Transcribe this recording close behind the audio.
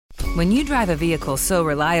When you drive a vehicle so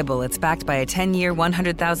reliable it's backed by a 10-year,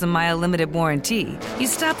 100,000-mile limited warranty, you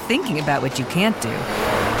stop thinking about what you can't do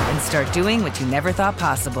and start doing what you never thought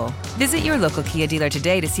possible. Visit your local Kia dealer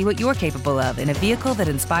today to see what you're capable of in a vehicle that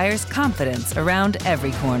inspires confidence around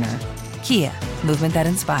every corner. Kia, movement that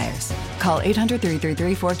inspires. Call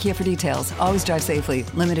 800-333-4KIA for details. Always drive safely.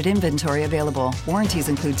 Limited inventory available. Warranties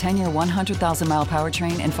include 10-year 100,000-mile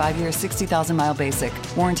powertrain and 5-year 60,000-mile basic.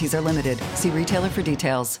 Warranties are limited. See retailer for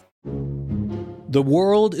details. The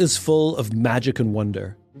world is full of magic and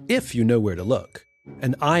wonder, if you know where to look.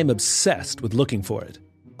 And I'm obsessed with looking for it.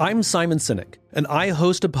 I'm Simon Sinek, and I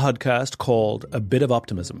host a podcast called A Bit of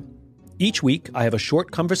Optimism. Each week, I have a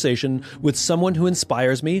short conversation with someone who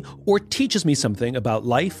inspires me or teaches me something about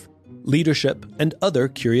life, leadership, and other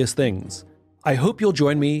curious things. I hope you'll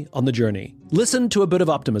join me on the journey. Listen to A Bit of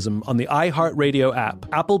Optimism on the iHeartRadio app,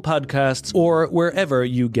 Apple Podcasts, or wherever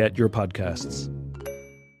you get your podcasts.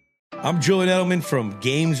 I'm Julian Edelman from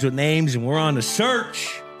Games with Names, and we're on a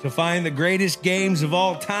search to find the greatest games of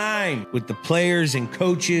all time with the players and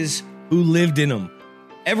coaches who lived in them.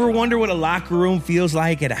 Ever wonder what a locker room feels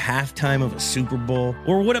like at a halftime of a Super Bowl?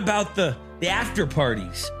 Or what about the after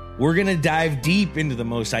parties? We're going to dive deep into the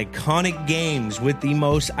most iconic games with the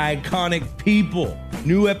most iconic people.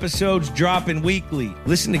 New episodes dropping weekly.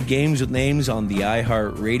 Listen to Games with Names on the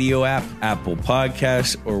iHeartRadio app, Apple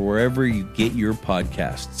Podcasts, or wherever you get your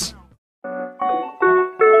podcasts.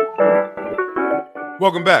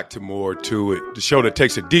 Welcome back to More to It, the show that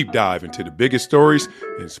takes a deep dive into the biggest stories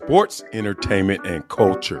in sports, entertainment, and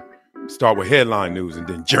culture. Start with headline news and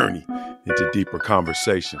then journey into deeper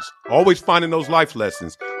conversations. Always finding those life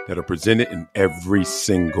lessons that are presented in every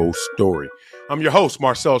single story. I'm your host,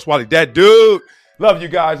 Marcel Swally. That dude. Love you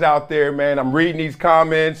guys out there, man. I'm reading these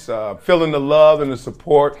comments, feeling the love and the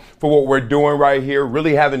support for what we're doing right here.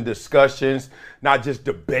 Really having discussions, not just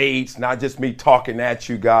debates, not just me talking at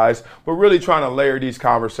you guys, but really trying to layer these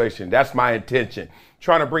conversations. That's my intention.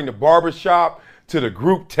 Trying to bring the barbershop to the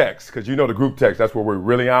group text, because you know the group text, that's where we're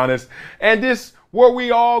really honest. And this where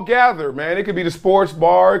we all gather, man. It could be the sports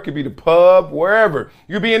bar, it could be the pub, wherever.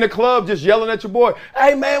 You could be in the club just yelling at your boy,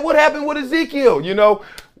 hey man, what happened with Ezekiel? You know,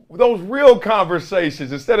 those real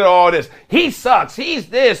conversations instead of all this, he sucks, he's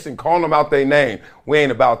this, and calling them out their name. We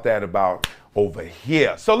ain't about that about over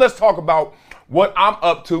here. So let's talk about what I'm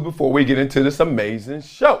up to before we get into this amazing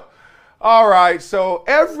show. All right, so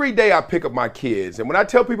every day I pick up my kids, and when I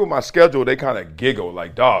tell people my schedule, they kind of giggle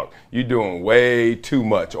like, dog, you're doing way too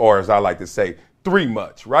much, or as I like to say, three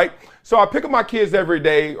much, right? So I pick up my kids every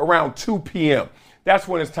day around 2 p.m. That's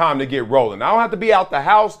when it's time to get rolling. I don't have to be out the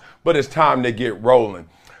house, but it's time to get rolling.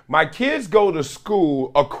 My kids go to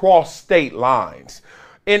school across state lines.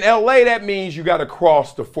 In LA, that means you got to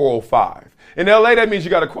cross the 405. In LA, that means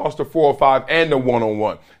you got to cross the 405 and the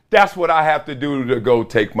 101. That's what I have to do to go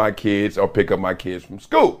take my kids or pick up my kids from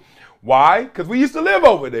school. Why? Because we used to live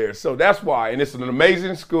over there. So that's why. And it's an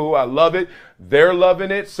amazing school. I love it. They're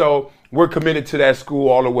loving it. So we're committed to that school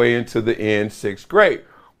all the way into the end, 6th grade.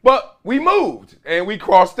 But we moved and we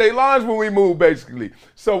crossed state lines when we moved, basically.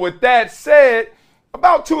 So with that said,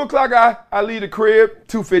 about 2 o'clock, I leave the crib,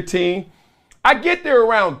 2:15. I get there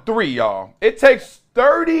around 3, y'all. It takes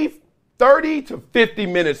 30 to 50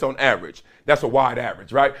 minutes on average. That's a wide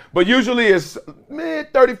average, right? But usually it's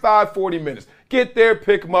 35, 40 minutes. Get there,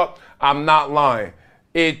 pick them up. I'm not lying.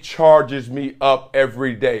 It charges me up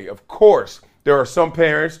every day. Of course, there are some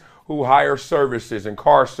parents who hire services and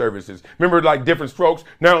car services. Remember, like different strokes?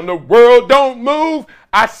 Now in the world don't move.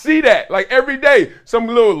 I see that like every day. Some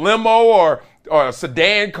little limo or a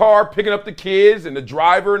sedan car picking up the kids and the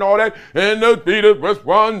driver and all that. And the beat of West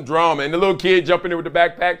One drum. And the little kid jumping in with the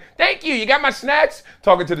backpack. Thank you. You got my snacks?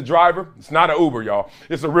 Talking to the driver. It's not an Uber, y'all.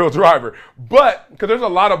 It's a real driver. But because there's a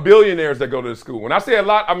lot of billionaires that go to the school. When I say a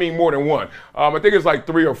lot, I mean more than one. I think it's like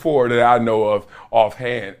 3 or 4 that I know of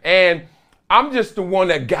offhand. And I'm just the one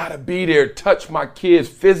that gotta be there, touch my kids,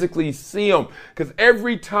 physically see them. Because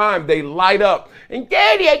every time they light up, and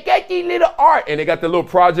Daddy, I got these little art, and they got the little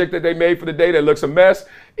project that they made for the day that looks a mess,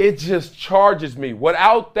 it just charges me.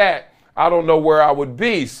 Without that, I don't know where I would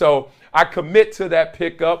be. So I commit to that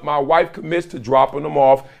pickup. My wife commits to dropping them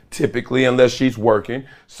off, typically, unless she's working.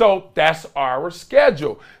 So that's our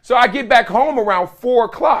schedule. So I get back home around 4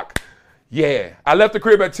 o'clock. Yeah, I left the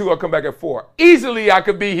crib at 2, I'll come back at 4. Easily I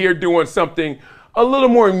could be here doing something a little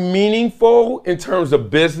more meaningful in terms of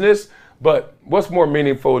business, but what's more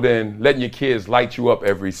meaningful than letting your kids light you up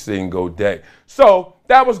every single day? So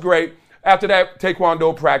that was great. After that,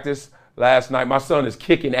 Taekwondo practice, last night. My son is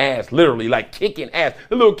kicking ass, literally, like kicking ass.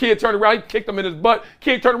 The little kid turned around, he kicked him in his butt.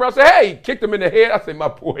 Kid turned around and said, hey, kicked him in the head. I said, my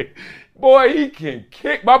boy, he can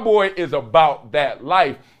kick. My boy is about that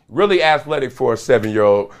life. Really athletic for a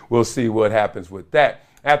 7-year-old. We'll see what happens with that.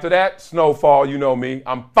 After that, snowfall, you know me.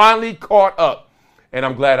 I'm finally caught up, and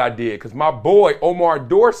I'm glad I did, because my boy, Omar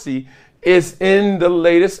Dorsey, is in the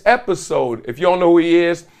latest episode. If you don't know who he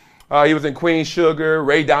is, he was in Queen Sugar,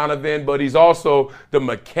 Ray Donovan, but he's also the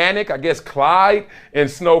mechanic, I guess, Clyde in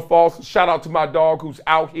Snowfall. So shout out to my dog who's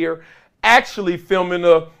out here actually filming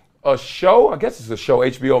a show. I guess it's a show,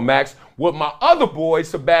 HBO Max, with my other boy,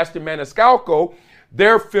 Sebastian Maniscalco.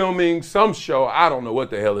 They're filming some show. I don't know what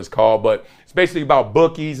the hell it's called, but it's basically about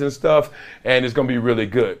bookies and stuff, and it's going to be really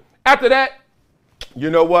good. After that, you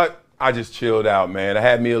know what? I just chilled out, man. I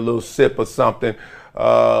had me a little sip of something,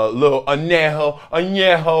 little añejo,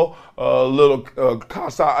 little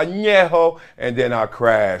casa añejo, and then I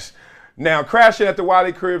crashed. Now, crashing at the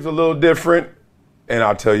Wiley crib's a little different, and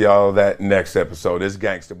I'll tell y'all that next episode. It's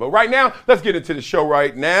gangster. But right now, let's get into the show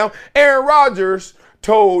right now. Aaron Rodgers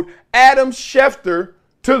told Adam Schefter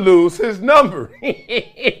to lose his number.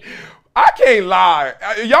 I can't lie.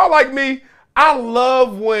 Y'all like me? I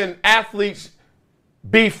love when athletes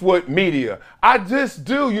beef with media. I just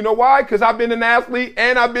do. You know why? Because I've been an athlete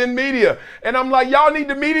and I've been media. And I'm like, y'all need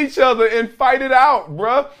to meet each other and fight it out,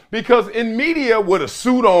 bruh. Because in media, with a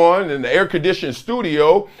suit on in the air-conditioned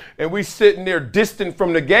studio, and we sitting there distant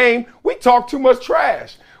from the game, we talk too much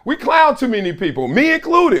trash. We clown too many people, me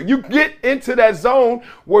included. You get into that zone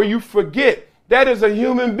where you forget that is a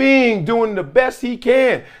human being doing the best he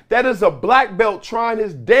can. That is a black belt trying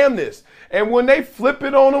his damnness. And when they flip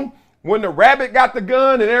it on him, when the rabbit got the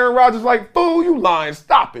gun and Aaron Rodgers like, fool, you lying,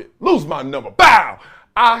 stop it, lose my number, bow.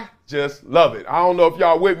 I just love it. I don't know if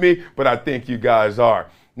y'all with me, but I think you guys are.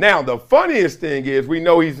 Now, the funniest thing is we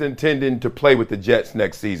know he's intending to play with the Jets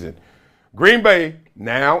next season. Green Bay,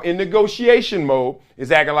 now in negotiation mode,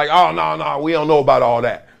 is acting like, oh, no, we don't know about all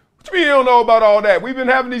that. What you mean you don't know about all that? We've been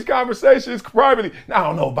having these conversations privately. No, I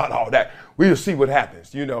don't know about all that. We'll see what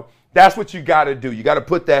happens, you know. That's what you got to do. You got to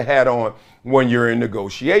put that hat on when you're in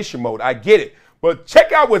negotiation mode. I get it. But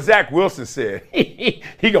check out what Zach Wilson said. He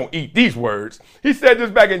going to eat these words. He said this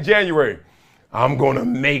back in January. I'm going to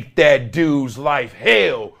make that dude's life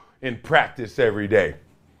hell in practice every day.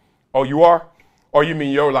 Oh, you are? Or you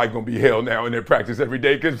mean your life going to be hell now in their practice every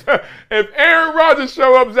day? Because if Aaron Rodgers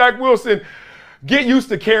show up, Zach Wilson, get used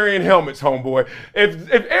to carrying helmets, homeboy. If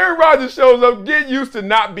Aaron Rodgers shows up, get used to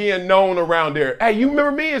not being known around there. Hey, you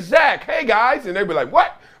remember me and Zach? Hey, guys. And they be like,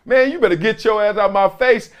 what? Man, you better get your ass out of my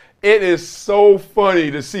face. It is so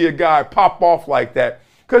funny to see a guy pop off like that.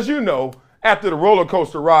 Because, you know, after the roller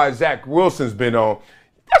coaster ride Zach Wilson's been on,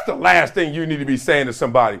 that's the last thing you need to be saying to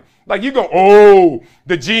somebody. Like, you go, oh,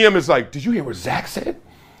 the GM is like, did you hear what Zach said?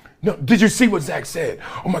 No, did you see what Zach said?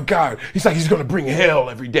 Oh, my God. He's like, he's going to bring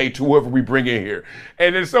hell every day to whoever we bring in here.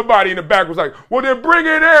 And then somebody in the back was like, well, then bring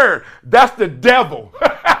in Aaron. That's the devil.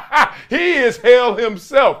 He is hell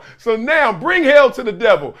himself. So now bring hell to the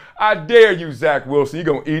devil. I dare you, Zach Wilson. You're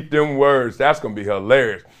going to eat them words. That's going to be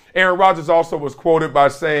hilarious. Aaron Rodgers also was quoted by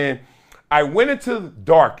saying, I went into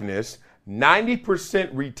darkness, 90%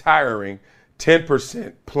 retiring,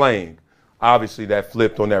 10% playing. Obviously, that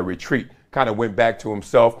flipped on that retreat. Kind of went back to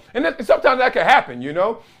himself. And sometimes that can happen, you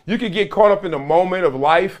know. You can get caught up in the moment of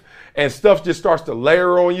life and stuff just starts to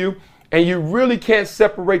layer on you. And you really can't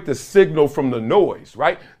separate the signal from the noise,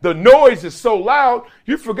 right? The noise is so loud,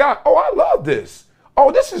 you forgot, oh, I love this.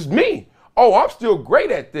 Oh, this is me. Oh, I'm still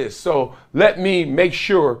great at this. So let me make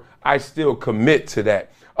sure I still commit to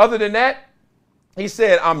that. Other than that, he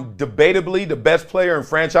said, I'm debatably the best player in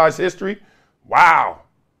franchise history. Wow.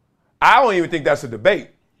 I don't even think that's a debate.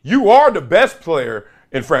 You are the best player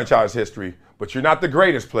in franchise history, but you're not the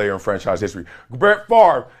greatest player in franchise history. Brett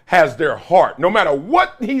Favre has their heart. No matter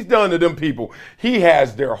what he's done to them people, he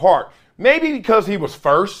has their heart. Maybe because he was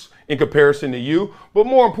first in comparison to you, but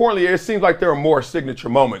more importantly, it seems like there are more signature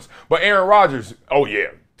moments. But Aaron Rodgers, oh yeah,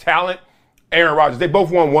 talent. Aaron Rodgers, they both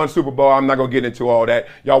won one Super Bowl. I'm not going to get into all that.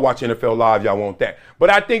 Y'all watch NFL Live, y'all want that. But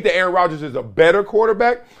I think that Aaron Rodgers is a better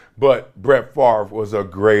quarterback, but Brett Favre was a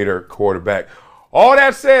greater quarterback. All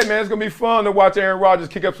that said, man, it's going to be fun to watch Aaron Rodgers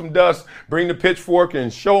kick up some dust, bring the pitchfork,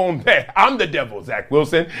 and show him that I'm the devil, Zach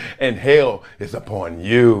Wilson, and hell is upon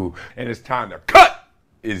you. And it's time to cut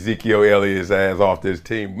Ezekiel Elliott's ass off this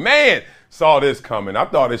team. Man, saw this coming. I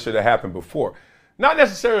thought it should have happened before. Not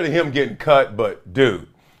necessarily him getting cut, but dude,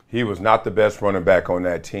 he was not the best running back on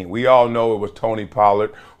that team. We all know it was Tony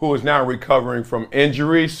Pollard, who is now recovering from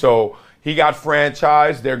injury, so He got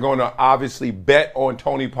franchised. They're going to obviously bet on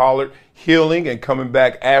Tony Pollard healing and coming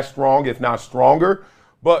back as strong, if not stronger.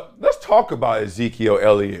 But let's talk about Ezekiel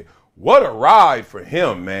Elliott. What a ride for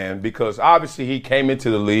him, man, because obviously he came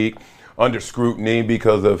into the league under scrutiny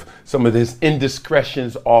because of some of his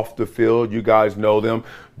indiscretions off the field. You guys know them.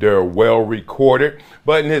 They're well recorded.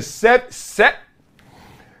 But in his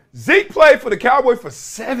Zeke played for the Cowboys for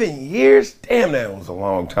 7 years. Damn, that was a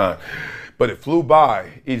long time. But it flew by.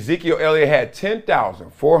 Ezekiel Elliott had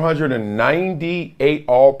 10,498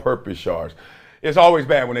 all-purpose yards. It's always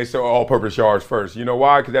bad when they say all-purpose yards first. You know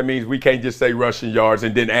why? Because that means we can't just say rushing yards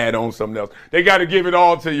and then add on something else. They got to give it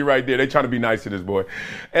all to you right there. They're trying to be nice to this boy.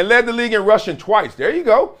 And led the league in rushing twice. There you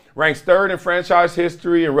go. Ranks third in franchise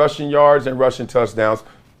history in rushing yards and rushing touchdowns.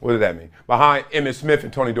 What does that mean? Behind Emmitt Smith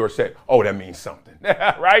and Tony Dorsett. Oh, that means something,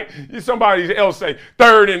 right? Somebody else say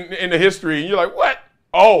third in the history, and you're like, what?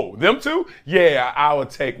 Oh, them two? Yeah, I would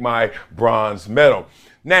take my bronze medal.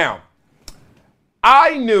 Now,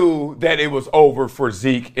 I knew that it was over for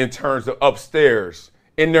Zeke in terms of upstairs.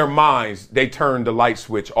 In their minds, they turned the light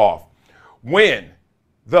switch off. When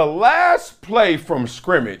the last play from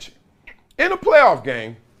scrimmage in a playoff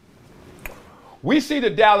game, we see the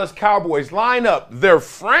Dallas Cowboys line up their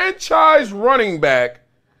franchise running back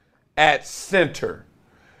at center.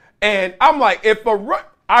 And I'm like,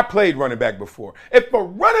 I played running back before. If a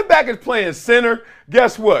running back is playing center,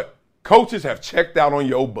 guess what? Coaches have checked out on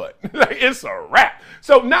your butt. Like, it's a wrap.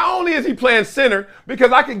 So not only is he playing center,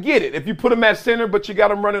 because I can get it. If you put him at center, but you got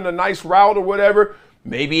him running a nice route or whatever,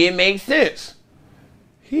 maybe it makes sense.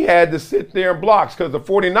 He had to sit there and blocks because the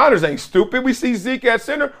 49ers ain't stupid. We see Zeke at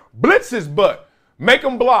center, blitz his butt. Make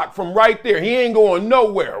him block from right there. He ain't going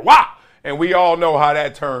nowhere. Wow. And we all know how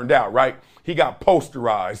that turned out, right? He got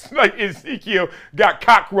posterized. Like Ezekiel got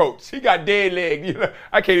cockroach. He got dead leg. You know,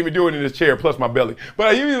 I can't even do it in this chair, plus my belly.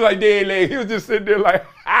 But he was like dead leg. He was just sitting there like,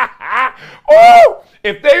 ha, ha. Oh!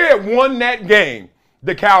 If they had won that game,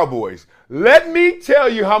 the Cowboys, let me tell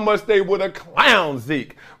you how much they would have clowned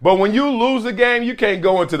Zeke. But when you lose a game, you can't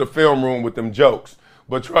go into the film room with them jokes.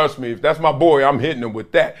 But trust me, if that's my boy, I'm hitting him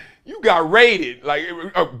with that. You got raided. Like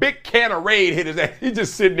a big can of raid hit his ass. He's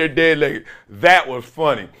just sitting there dead leg. That was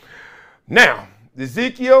funny. Now,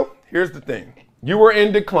 Ezekiel, here's the thing. You were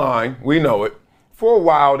in decline, we know it, for a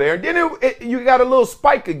while there. Then you got a little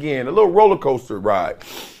spike again, a little roller coaster ride.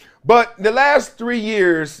 But the last 3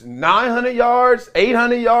 years, 900 yards,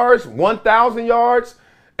 800 yards, 1,000 yards,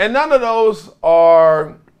 and none of those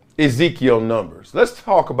are Ezekiel numbers. Let's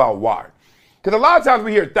talk about why. Because a lot of times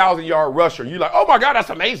we hear 1,000-yard rusher, and you're like, oh my God,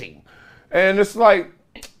 that's amazing. And it's like,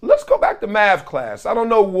 let's go back to math class. I don't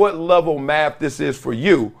know what level math this is for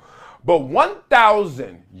you, but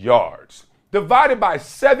 1,000 yards divided by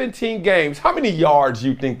 17 games, how many yards do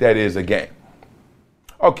you think that is a game?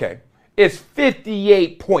 Okay, it's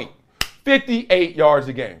 58 yards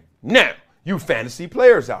a game. Now, you fantasy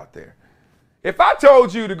players out there, if I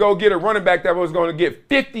told you to go get a running back that was going to get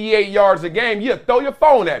 58 yards a game, you'd throw your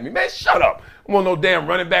phone at me. Man, shut up. I want no damn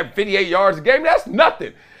running back 58 yards a game. That's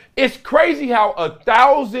nothing. It's crazy how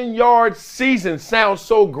 1,000-yard season sounds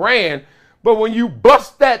so grand, but when you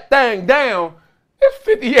bust that thing down, it's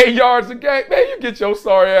 58 yards a game. Man, you get your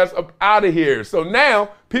sorry ass up out of here. So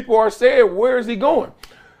now people are saying, where is he going?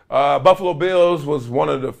 Buffalo Bills was one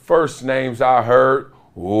of the first names I heard.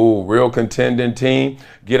 Ooh, real contending team.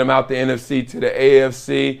 Get him out the NFC to the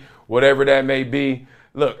AFC, whatever that may be.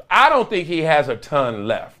 Look, I don't think he has a ton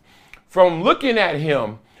left. From looking at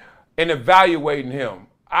him and evaluating him,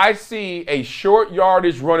 I see a short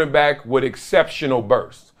yardage running back with exceptional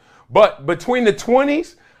bursts. But between the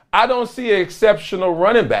 20s, I don't see an exceptional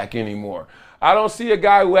running back anymore. I don't see a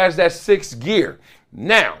guy who has that sixth gear.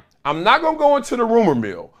 Now, I'm not going to go into the rumor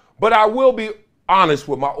mill, but I will be honest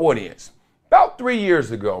with my audience. About 3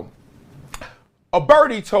 years ago, a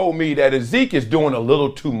birdie told me that Ezekiel is doing a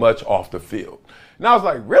little too much off the field. And I was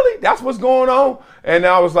like, really? That's what's going on? And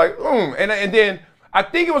I was like, And then I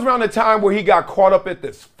think it was around the time where he got caught up at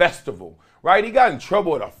this festival, right? He got in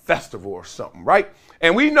trouble at a festival or something, right?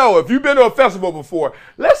 And we know if you've been to a festival before,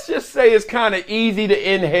 let's just say it's kind of easy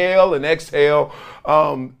to inhale and exhale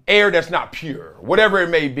air that's not pure, whatever it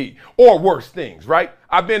may be, or worse things, right?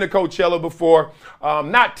 I've been to Coachella before,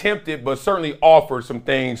 not tempted, but certainly offered some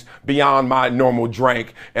things beyond my normal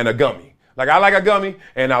drink and a gummy. Like I like a gummy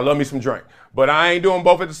and I love me some drink, but I ain't doing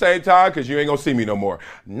both at the same time because you ain't gonna see me no more.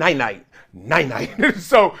 Night, night.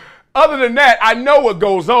 So other than that, I know what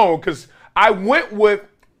goes on because I went with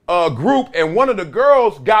a group and one of the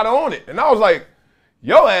girls got on it. And I was like,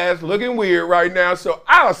 your ass looking weird right now, so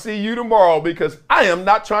I'll see you tomorrow because I am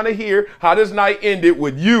not trying to hear how this night ended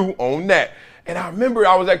with you on that. And I remember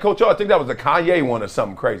I was at Coach O. I think that was a Kanye one or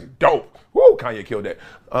something crazy. Dope. Woo, Kanye killed that.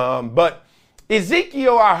 But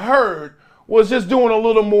Ezekiel, I heard, was just doing a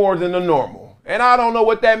little more than the normal. And I don't know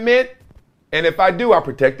what that meant. And if I do, I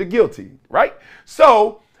protect the guilty, right?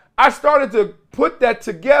 So I started to put that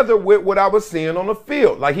together with what I was seeing on the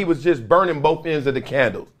field. Like he was just burning both ends of the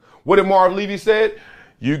candles. What did Marv Levy said?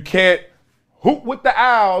 You can't hoop with the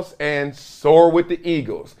Owls and soar with the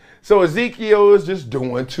Eagles. So Ezekiel is just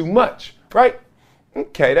doing too much, right?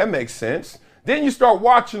 Okay, that makes sense. Then you start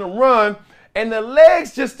watching him run, and the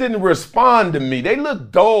legs just didn't respond to me. They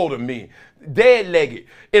look dull to me, dead-legged.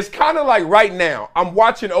 It's kind of like right now, I'm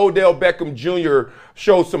watching Odell Beckham Jr.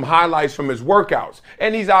 show some highlights from his workouts,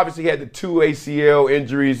 and he's obviously had the 2 ACL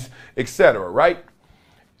injuries, etc., right?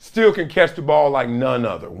 Still can catch the ball like none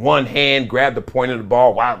other. One hand, grab the point of the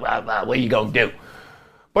ball. Wow, what are you going to do?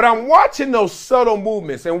 But I'm watching those subtle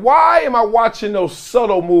movements. And why am I watching those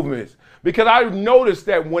subtle movements? Because I noticed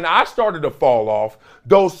that when I started to fall off,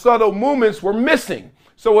 those subtle movements were missing.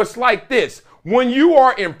 So it's like this. When you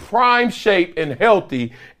are in prime shape and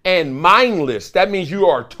healthy and mindless, that means you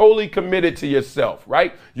are totally committed to yourself,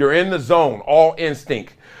 right? You're in the zone, all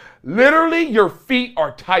instinct. Literally, your feet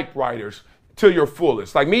are typewriters to your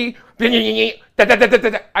fullest. Like me,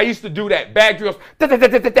 I used to do that, bag drills,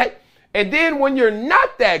 and then when you're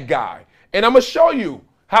not that guy, and I'm going to show you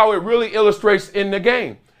how it really illustrates in the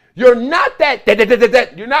game. You're not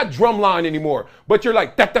you're not drumline anymore, but you're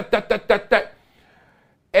like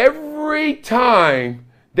Every time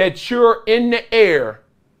that you're in the air,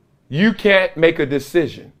 you can't make a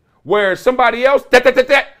decision. Where somebody else,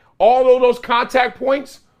 all of those contact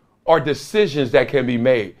points are decisions that can be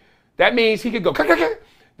made. That means he could go,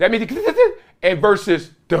 that means and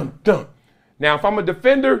versus dun dun. Now, if I'm a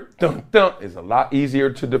defender, dun dun is a lot easier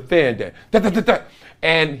to defend than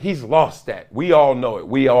and he's lost that. We all know it.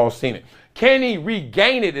 We all seen it. Can he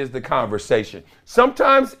regain it is the conversation.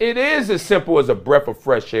 Sometimes it is as simple as a breath of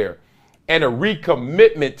fresh air and a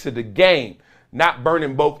recommitment to the game, not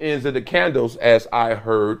burning both ends of the candles as I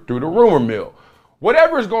heard through the rumor mill.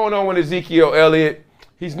 Whatever is going on with Ezekiel Elliott,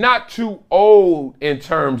 he's not too old in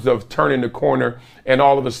terms of turning the corner and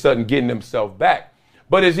all of a sudden getting himself back.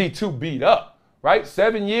 But is he too beat up, right?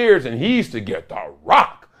 7 years and he used to get the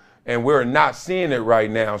rock. And we're not seeing it right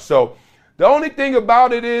now. So the only thing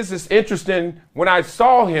about it is, it's interesting. When I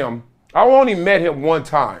saw him, I only met him one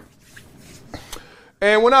time.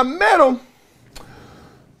 And when I met him,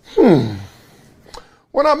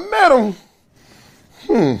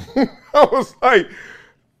 I was like,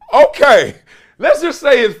 okay, let's just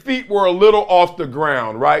say his feet were a little off the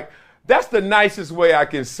ground, right? That's the nicest way I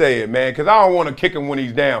can say it, man, because I don't want to kick him when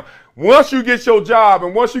he's down. Once you get your job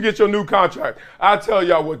and once you get your new contract, I'll tell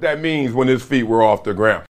y'all what that means when his feet were off the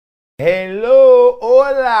ground. Hello,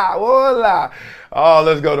 hola, hola. Oh,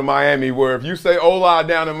 let's go to Miami, where if you say hola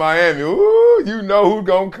down in Miami, ooh, you know who's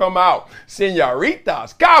going to come out.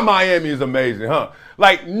 Señoritas. God, Miami is amazing, huh?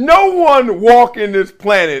 Like, no one walking this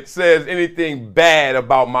planet says anything bad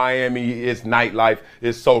about Miami, its nightlife,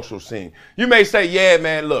 its social scene. You may say, yeah,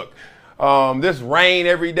 man, look. This rain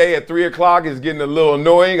every day at 3 o'clock is getting a little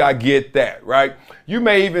annoying. I get that, right? You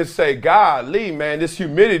may even say, golly, man, this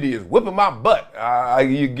humidity is whipping my butt.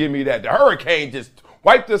 You give me that. The hurricane just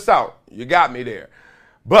wiped us out. You got me there.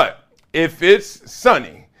 But if it's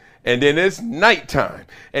sunny and then it's nighttime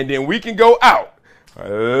and then we can go out, is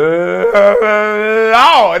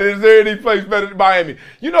there any place better than Miami?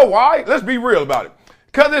 You know why? Let's be real about it.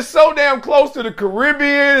 Because it's so damn close to the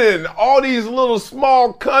Caribbean and all these little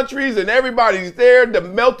small countries and everybody's there. The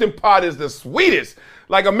melting pot is the sweetest.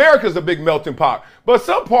 Like America's a big melting pot. But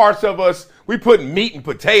some parts of us, we put meat and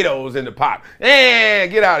potatoes in the pot.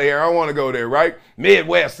 Get out of here. I don't want to go there, right?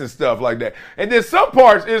 Midwest and stuff like that. And then some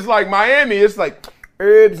parts, it's like Miami. It's like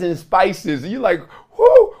herbs and spices. And you're like,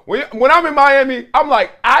 whoo. When I'm in Miami, I'm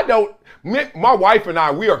like, my wife and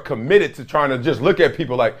I, we are committed to trying to just look at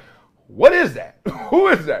people like, what is that? Who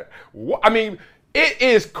is that? I mean, it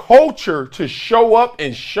is culture to show up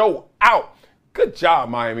and show out. Good job,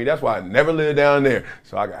 Miami. That's why I never lived down there.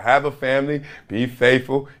 So I can have a family, be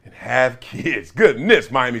faithful, and have kids.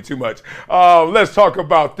 Goodness, Miami too much. Let's talk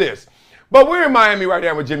about this. But we're in Miami right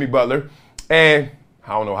now with Jimmy Butler. And I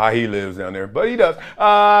don't know how he lives down there, but he does.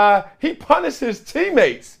 He punished his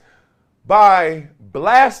teammates by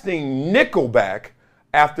blasting Nickelback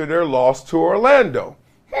after their loss to Orlando.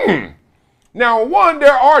 Now, one,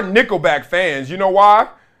 there are Nickelback fans. You know why?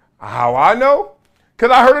 How I know?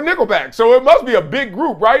 Because I heard of Nickelback. So it must be a big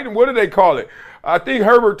group, right? And what do they call it? I think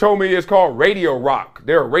Herbert told me it's called Radio Rock.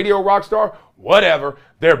 They're a radio rock star. whatever.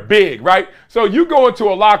 They're big, right? So you go into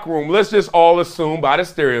a locker room, let's just all assume by the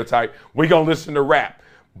stereotype, we're going to listen to rap.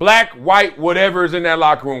 Black, white, whatever is in that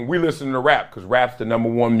locker room, we listen to rap because rap's the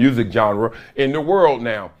 #1 music genre in the world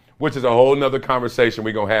now, which is a whole nother conversation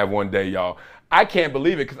we're going to have one day, y'all. I can't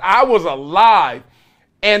believe it because I was alive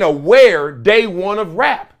and aware day one of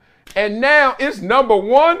rap. And now it's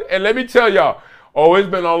 #1. And let me tell y'all, it's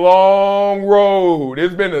been a long road.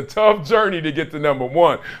 It's been a tough journey to get to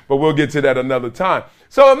 #1, but we'll get to that another time.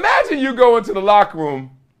 So imagine you go into the locker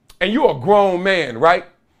room and you're a grown man, right?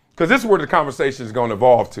 Because this is where the conversation is going to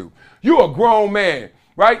evolve to. You're a grown man,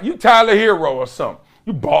 right? You Tyler Hero or something.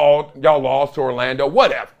 You bald, y'all lost to Orlando,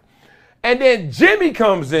 whatever. And then Jimmy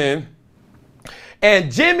comes in,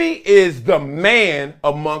 and Jimmy is the man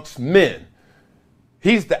amongst men.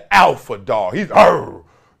 He's the alpha dog. He's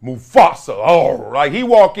Mufasa. Like he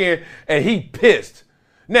walk in and he pissed.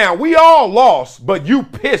 Now, we all lost, but you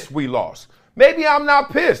pissed we lost. Maybe I'm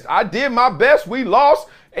not pissed. I did my best. We lost.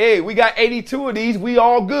 Hey, we got 82 of these. We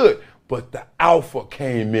all good. But the alpha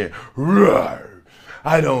came in. Rawr,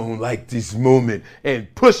 I don't like this moment.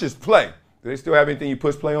 And pushes play. Do they still have anything you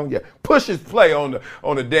push play on? Yeah. Pushes play on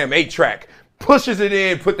the damn 8-track. Pushes it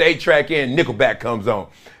in, put the 8-track in, Nickelback comes on.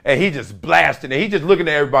 And he just blasting it. He just looking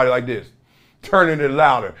at everybody like this. Turning it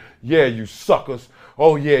louder. Yeah, you suckers.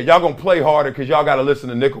 Oh, yeah, y'all going to play harder because y'all got to listen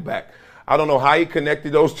to Nickelback. I don't know how he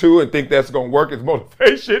connected those two and think that's going to work as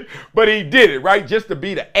motivation, but he did it, right? Just to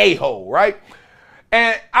be the a-hole, right?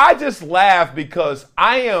 And I just laugh because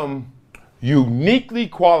I am uniquely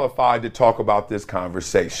qualified to talk about this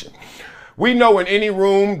conversation. We know in any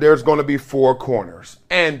room there's going to be 4 corners.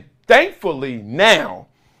 And thankfully now,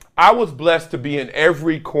 I was blessed to be in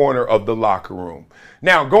every corner of the locker room.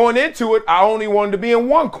 Now, going into it, I only wanted to be in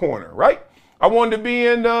one corner, right? I wanted to be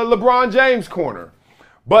in LeBron James' corner.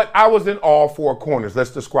 But I was in all 4 corners.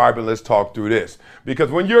 Let's describe it. Let's talk through this.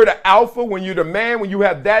 Because when you're the alpha, when you're the man, when you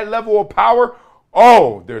have that level of power,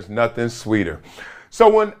 there's nothing sweeter. So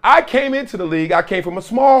when I came into the league, I came from a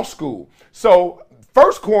small school. So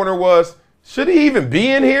first corner was, should he even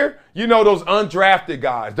be in here? You know, those undrafted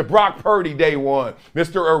guys, the Brock Purdy day one,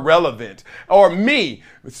 Mr. Irrelevant, or me,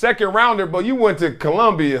 second rounder, but you went to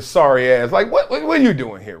Columbia, sorry ass. Like, what are you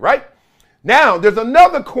doing here, right? Now, there's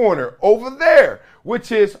another corner over there,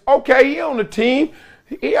 which is, okay, he on the team.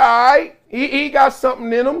 He all right. He got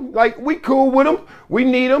something in him. Like, we cool with him. We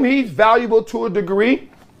need him. He's valuable to a degree.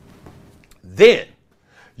 Then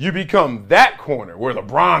you become that corner where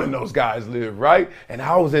LeBron and those guys live, right? And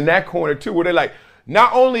I was in that corner too, where they're like,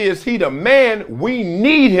 not only is he the man, we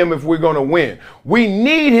need him if we're going to win. We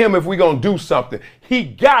need him if we're going to do something. He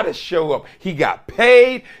got to show up. He got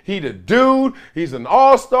paid. He the dude. He's an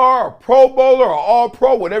all-star, a pro bowler, or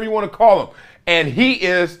all-pro, whatever you want to call him. And he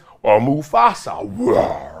is a Mufasa,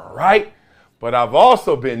 right? But I've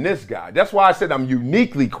also been this guy. That's why I said I'm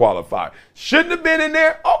uniquely qualified. Shouldn't have been in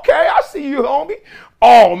there. Okay, I see you, homie.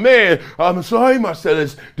 Oh, man, I'm sorry,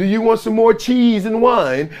 Marcellus. Do you want some more cheese and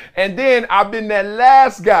wine? And then I've been that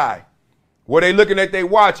last guy where they looking at their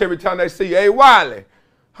watch every time they see you. Hey, Wiley,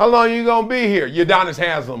 how long you going to be here? Udonis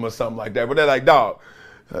Haslam or something like that. But they're like, dog,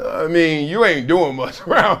 I mean, you ain't doing much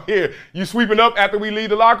around here. You sweeping up after we leave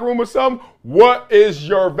the locker room or something? What is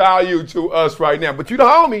your value to us right now? But you the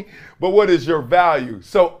homie, but what is your value?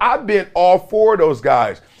 So I've been all 4 of those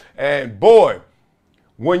guys. And boy,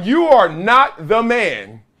 when you are not the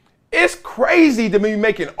man, it's crazy to be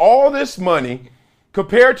making all this money.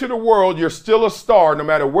 Compared to the world, you're still a star no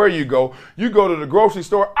matter where you go. You go to the grocery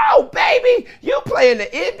store, oh, baby, you play in the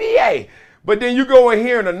NBA. But then you go in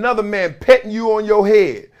here and another man petting you on your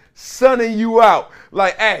head, sunning you out,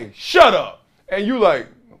 like, hey, shut up. And you like,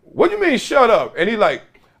 what do you mean shut up? And he like,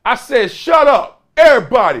 I said, shut up.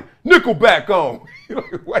 Everybody, Nickelback on. You're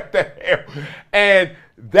like, what the hell? And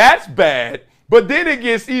that's bad. But then it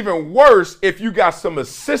gets even worse if you got some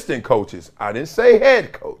assistant coaches. I didn't say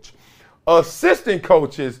head coach. Assistant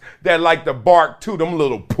coaches that like to bark to them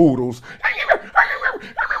little poodles.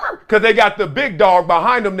 Because they got the big dog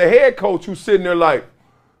behind them, the head coach who's sitting there like,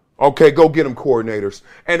 okay, go get them coordinators.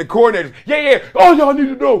 And the coordinators, yeah, all y'all need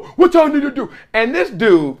to know what y'all need to do. And this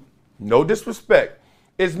dude, no disrespect,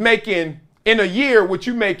 is making in a year what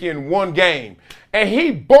you make in one game. And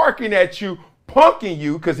he barking at you, punking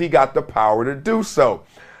you because he got the power to do so.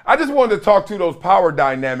 I just wanted to talk to those power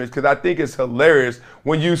dynamics because I think it's hilarious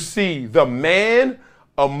when you see the man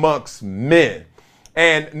amongst men.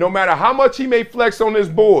 And no matter how much he may flex on his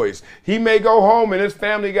boys, he may go home and his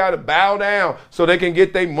family got to bow down so they can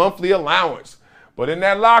get their monthly allowance. But in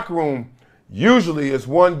that locker room, usually it's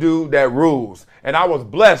one dude that rules. And I was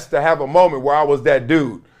blessed to have a moment where I was that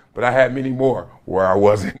dude, but I had many more where I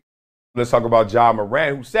wasn't. Let's talk about Ja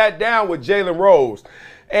Morant, who sat down with Jalen Rose.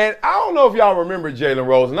 And I don't know if y'all remember Jalen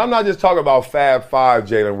Rose, and I'm not just talking about Fab Five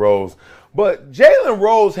Jalen Rose, but Jalen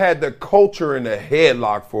Rose had the culture in the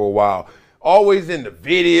headlock for a while. Always in the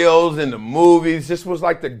videos, in the movies, just was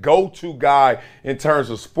like the go-to guy in terms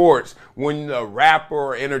of sports when a rapper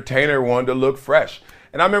or entertainer wanted to look fresh.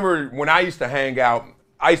 And I remember when I used to hang out,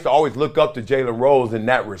 I used to always look up to Jalen Rose in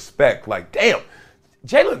that respect. Like, damn,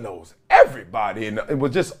 Jalen knows everybody and it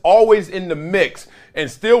was just always in the mix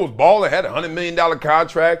and still was balling, had a $100 million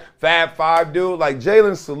contract, Fab Five dude. Like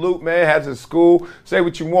Jalen, salute, man, has his school. Say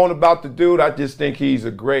what you want about the dude. I just think he's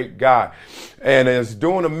a great guy and is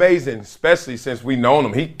doing amazing, especially since we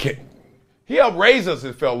known him. He helped raise us,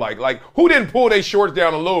 it felt like. Like, who didn't pull their shorts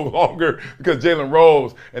down a little longer because Jalen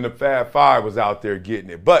Rose and the Fab Five was out there getting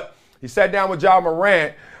it. But he sat down with Ja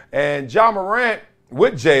Morant, and Ja Morant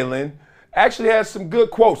with Jalen actually has some good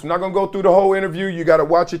quotes. I'm not going to go through the whole interview. You got to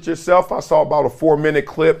watch it yourself. I saw about a 4-minute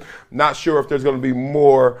clip. Not sure if there's going to be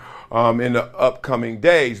more in the upcoming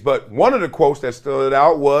days. But one of the quotes that stood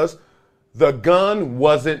out was, "The gun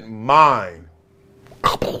wasn't mine.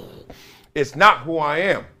 It's not who I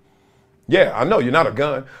am." Yeah, I know you're not a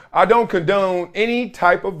gun. "I don't condone any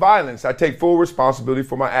type of violence. I take full responsibility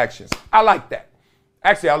for my actions." I like that.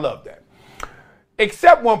 Actually, I love that.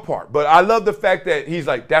 Except one part, but I love the fact that he's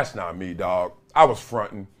like, "That's not me, dog. I was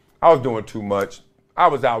fronting. I was doing too much. I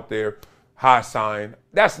was out there, high sign."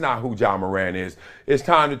 That's not who Ja Morant is. It's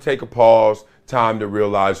time to take a pause, time to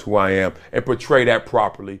realize who I am and portray that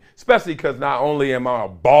properly, especially because not only am I a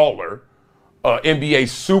baller, NBA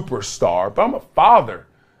superstar, but I'm a father.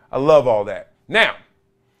 I love all that. Now,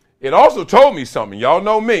 it also told me something. Y'all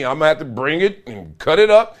know me. I'm going to have to bring it and cut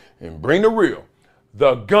it up and bring the real.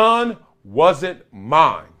 The gun wasn't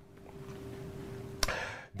mine.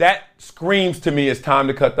 That screams to me it's time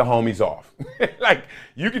to cut the homies off. Like,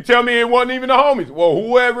 you can tell me it wasn't even the homies. Well,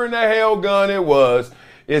 whoever in the hell gun it was,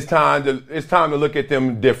 it's time to look at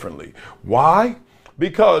them differently. Why?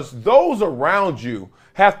 Because those around you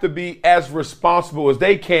have to be as responsible as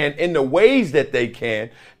they can in the ways that they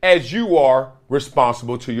can as you are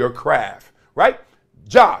responsible to your craft, right?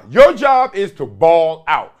 Your job is to ball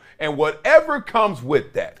out. And whatever comes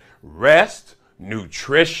with that, rest,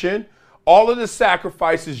 nutrition, all of the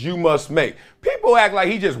sacrifices you must make. People act like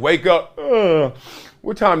he just wake up,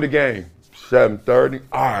 what time the game? 7:30.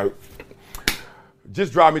 All right.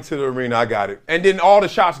 Just drive me to the arena, I got it. And then all the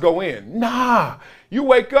shots go in. Nah, you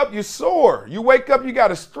wake up, you're sore. You wake up, you got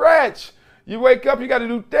to stretch. You wake up, you got to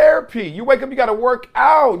do therapy. You wake up, you got to work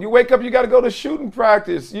out. You wake up, you got to go to shooting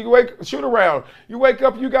practice. Shoot around. You wake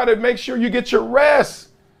up, you got to make sure you get your rest.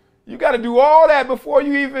 You got to do all that before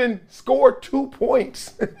you even score 2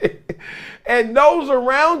 points. And those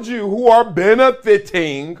around you who are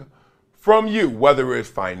benefiting from you, whether it's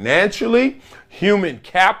financially, human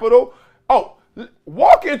capital.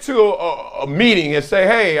 Walk into a meeting and say,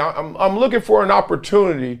 "Hey, I'm looking for an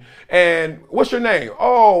opportunity. And what's your name?"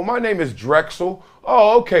 "Oh, my name is Drexel."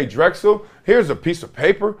 "Oh, okay, Drexel. Here's a piece of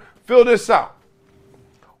paper. Fill this out."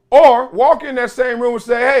 Or walk in that same room and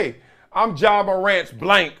say, "Hey, I'm Ja Morant's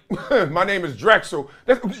blank. My name is Drexel."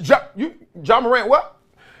 Ja Morant, what?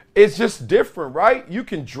 It's just different, right? You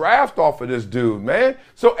can draft off of this dude, man.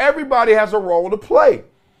 So everybody has a role to play.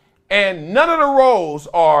 And none of the roles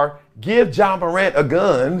are give Ja Morant a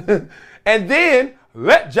gun and then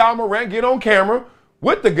let Ja Morant get on camera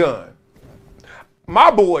with the gun.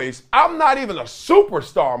 My boys, I'm not even a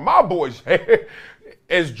superstar. My boys,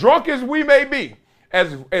 as drunk as we may be,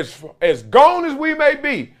 as gone as we may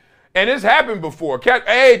be, and it's happened before.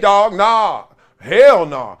 Hey, dog, nah. Hell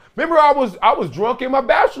nah. Remember, I was drunk in my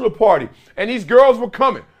bachelor party, and these girls were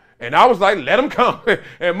coming. And I was like, let them come.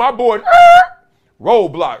 And my boy,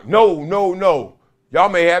 roadblock. No. Y'all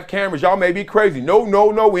may have cameras. Y'all may be crazy. No.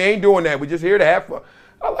 We ain't doing that. We just here to have fun.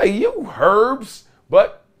 I'm like, you herbs.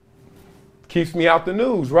 But keeps me out the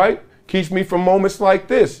news, right? Keeps me from moments like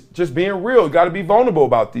this. Just being real. Got to be vulnerable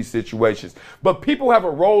about these situations. But people have a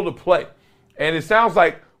role to play. And it sounds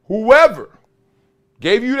like whoever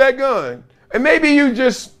gave you that gun, and maybe you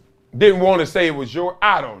just didn't want to say it was yours,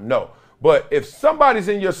 I don't know. But if somebody's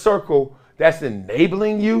in your circle that's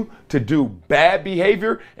enabling you to do bad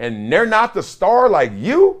behavior and they're not the star like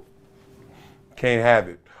you, can't have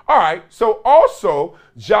it. All right, so also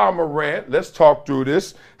Ja Morant, let's talk through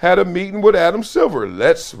this, had a meeting with Adam Silver.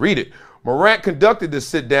 Let's read it. Morant conducted the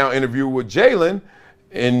sit-down interview with Jalen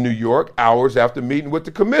in New York hours after meeting with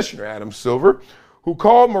the commissioner, Adam Silver, who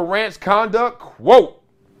called Morant's conduct, quote,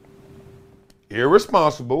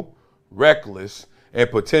 irresponsible, reckless, and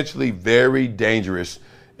potentially very dangerous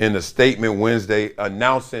in a statement Wednesday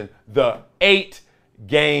announcing the 8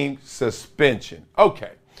 8-game suspension.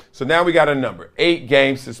 Okay, so now we got a number,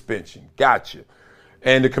 8-game suspension. Gotcha.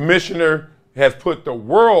 And the commissioner has put the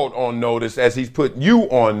world on notice, as he's put you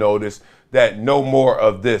on notice, that no more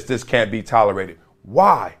of this. This can't be tolerated.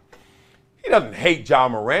 Why? He doesn't hate Ja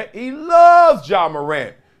Morant. He loves Ja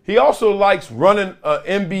Morant. He also likes running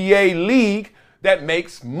an NBA league that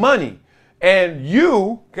makes money. And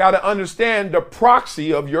you got to understand the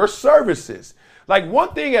proxy of your services. Like,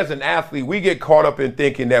 one thing as an athlete, we get caught up in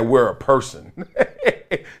thinking that we're a person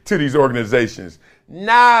to these organizations.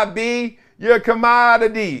 Nah, B, you're a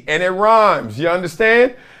commodity, and it rhymes. You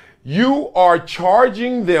understand? You are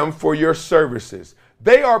charging them for your services.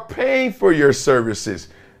 They are paying for your services.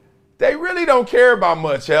 They really don't care about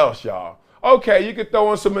much else, y'all. Okay, you could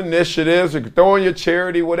throw in some initiatives, you could throw in your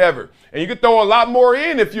charity, whatever. And you could throw a lot more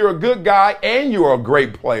in if you're a good guy and you're a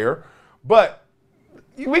great player. But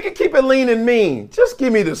we can keep it lean and mean. Just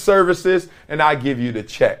give me the services and I give you the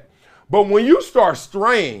check. But when you start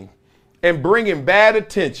straying and bringing bad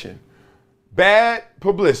attention, bad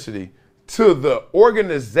publicity to the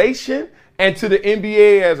organization and to the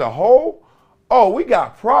NBA as a whole, oh, we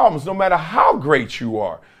got problems no matter how great you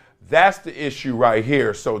are. That's the issue right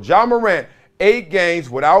here. So Ja Morant, 8 games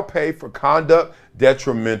without pay for conduct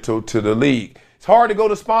detrimental to the league. It's hard to go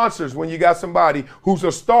to sponsors when you got somebody who's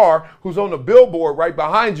a star, who's on the billboard right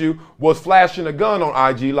behind you, was flashing a gun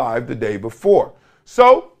on IG Live the day before.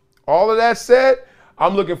 So, all of that said,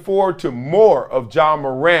 I'm looking forward to more of Ja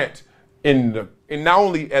Morant in not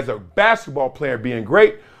only as a basketball player being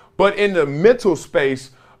great, but in the mental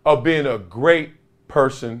space of being a great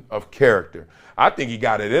person of character. I think he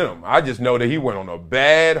got it in him. I just know that he went on a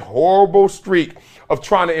bad, horrible streak of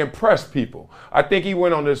trying to impress people. I think he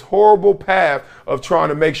went on this horrible path of trying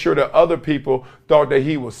to make sure that other people thought that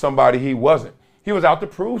he was somebody he wasn't. He was out to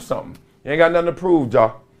prove something. You ain't got nothing to prove,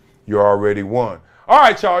 y'all. You already won. All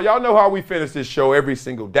right, y'all. Y'all know how we finish this show every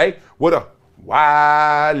single day with a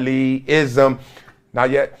Wiley-ism. Not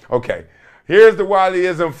yet? Okay. Here's the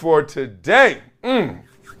Wiley-ism for today.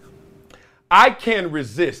 I can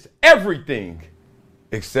resist everything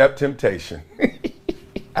except temptation.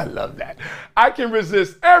 I love that. I can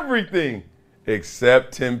resist everything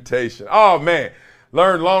except temptation. Oh, man.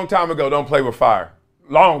 Learned long time ago, don't play with fire.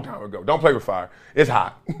 Long time ago, don't play with fire. It's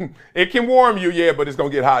hot. It can warm you, yeah, but it's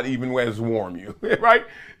going to get hot even when it's warm you, right?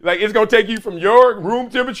 Like, it's going to take you from your room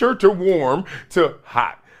temperature to warm to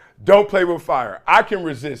hot. Don't play with fire. I can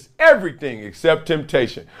resist everything except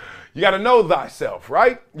temptation. You got to know thyself,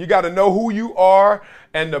 right? You got to know who you are,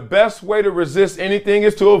 and the best way to resist anything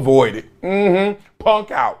is to avoid it.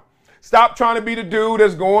 Punk out. Stop trying to be the dude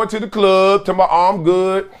that's going to the club to my, I'm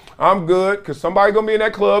good, because somebody going to be in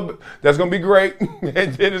that club that's going to be great,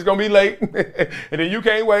 and then it's going to be late, and then you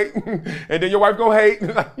can't wait, and then your wife going to hate.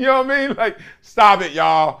 You know what I mean? Like, stop it,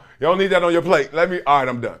 y'all. You don't need that on your plate. All right,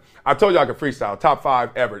 I'm done. I told you I could freestyle. Top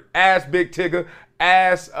 5 ever. Ask Big Tigger.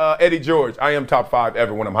 Ask Eddie George. I am top 5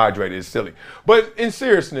 ever when I'm hydrated. It's silly. But in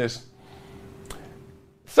seriousness,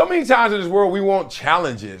 so many times in this world we want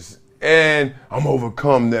challenges. And I'm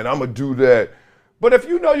overcome that. I'm going to do that. But if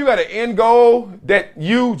you know you got an end goal that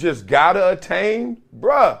you just got to attain,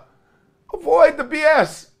 bruh, avoid the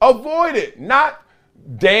BS. Avoid it. Not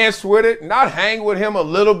dance with it. Not hang with him a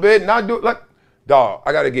little bit. Not do it. Like, dog,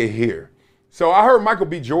 I got to get here. So I heard Michael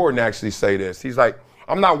B. Jordan actually say this. He's like,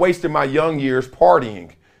 I'm not wasting my young years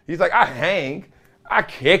partying. He's like, I hang, I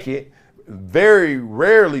kick it. Very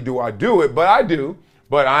rarely do I do it, but I do.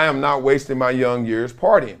 But I am not wasting my young years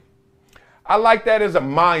partying. I like that as a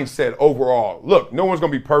mindset overall. Look, no one's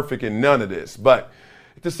going to be perfect in none of this. But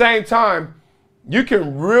at the same time, you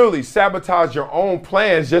can really sabotage your own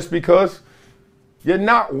plans just because you're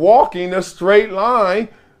not walking a straight line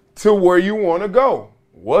to where you want to go.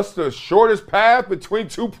 What's the shortest path between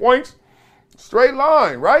 2 points? Straight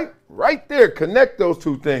line, right? Right there. Connect those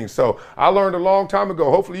two things. So I learned a long time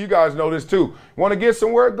ago. Hopefully you guys know this too. Want to get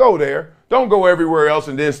somewhere? Go there. Don't go everywhere else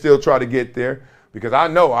and then still try to get there, because I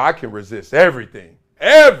know I can resist everything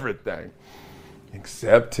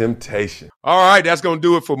except temptation. All right, that's going to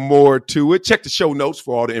do it for More To It. Check the show notes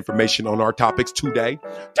for all the information on our topics today.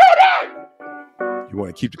 You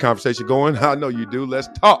want to keep the conversation going? I know you do. Let's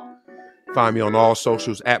talk. Find me on all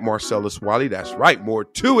socials at Marcellus Wiley. That's right. More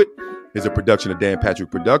To It is a production of Dan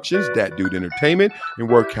Patrick Productions, Dat Dude Entertainment, and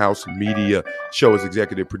Workhouse Media. Show is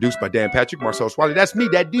executive produced by Dan Patrick, Marcellus Wiley. That's me,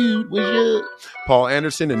 that dude. What's up? Paul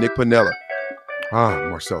Anderson and Nick Piniella.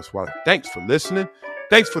 Marcellus Wiley. Thanks for listening.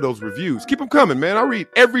 Thanks for those reviews. Keep them coming, man. I read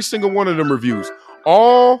every single one of them reviews.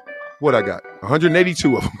 All, what I got?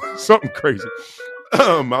 182 of them. Something crazy.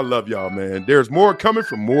 I love y'all, man. There's more coming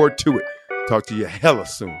from More To It. Talk to you hella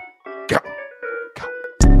soon. Go.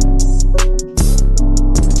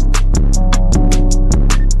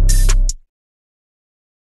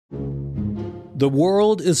 The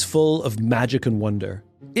world is full of magic and wonder,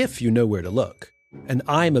 if you know where to look. And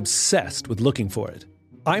I'm obsessed with looking for it.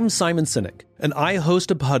 I'm Simon Sinek, and I host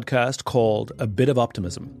a podcast called A Bit of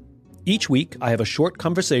Optimism. Each week, I have a short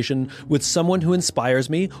conversation with someone who inspires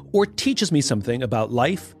me or teaches me something about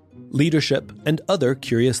life, leadership, and other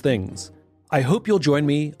curious things. I hope you'll join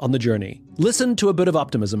me on the journey. Listen to A Bit of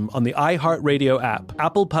Optimism on the iHeartRadio app,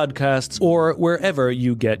 Apple Podcasts, or wherever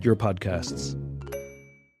you get your podcasts.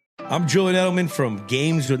 I'm Julian Edelman from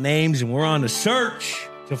Games with Names, and we're on a search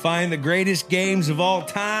to find the greatest games of all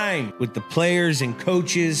time with the players and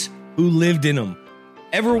coaches who lived in them.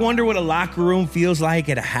 Ever wonder what a locker room feels like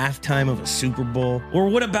at a halftime of a Super Bowl? Or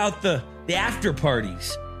what about the after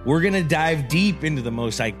parties? We're going to dive deep into the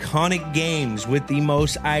most iconic games with the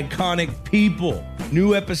most iconic people.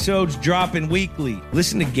 New episodes dropping weekly.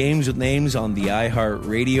 Listen to Games with Names on the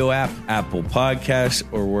iHeartRadio app, Apple Podcasts,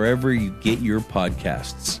 or wherever you get your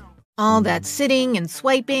podcasts. All that sitting and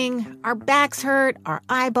swiping, our backs hurt, our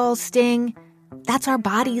eyeballs sting. That's our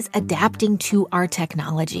bodies adapting to our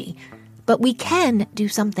technology. But we can do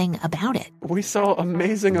something about it. We saw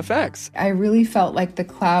amazing effects. I really felt like the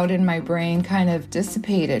cloud in my brain kind of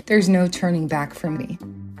dissipated. There's no turning back for me.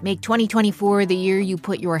 Make 2024 the year you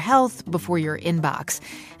put your health before your inbox.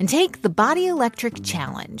 And take the Body Electric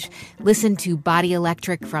Challenge. Listen to Body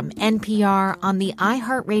Electric from NPR on the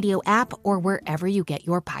iHeartRadio app or wherever you get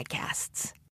your podcasts.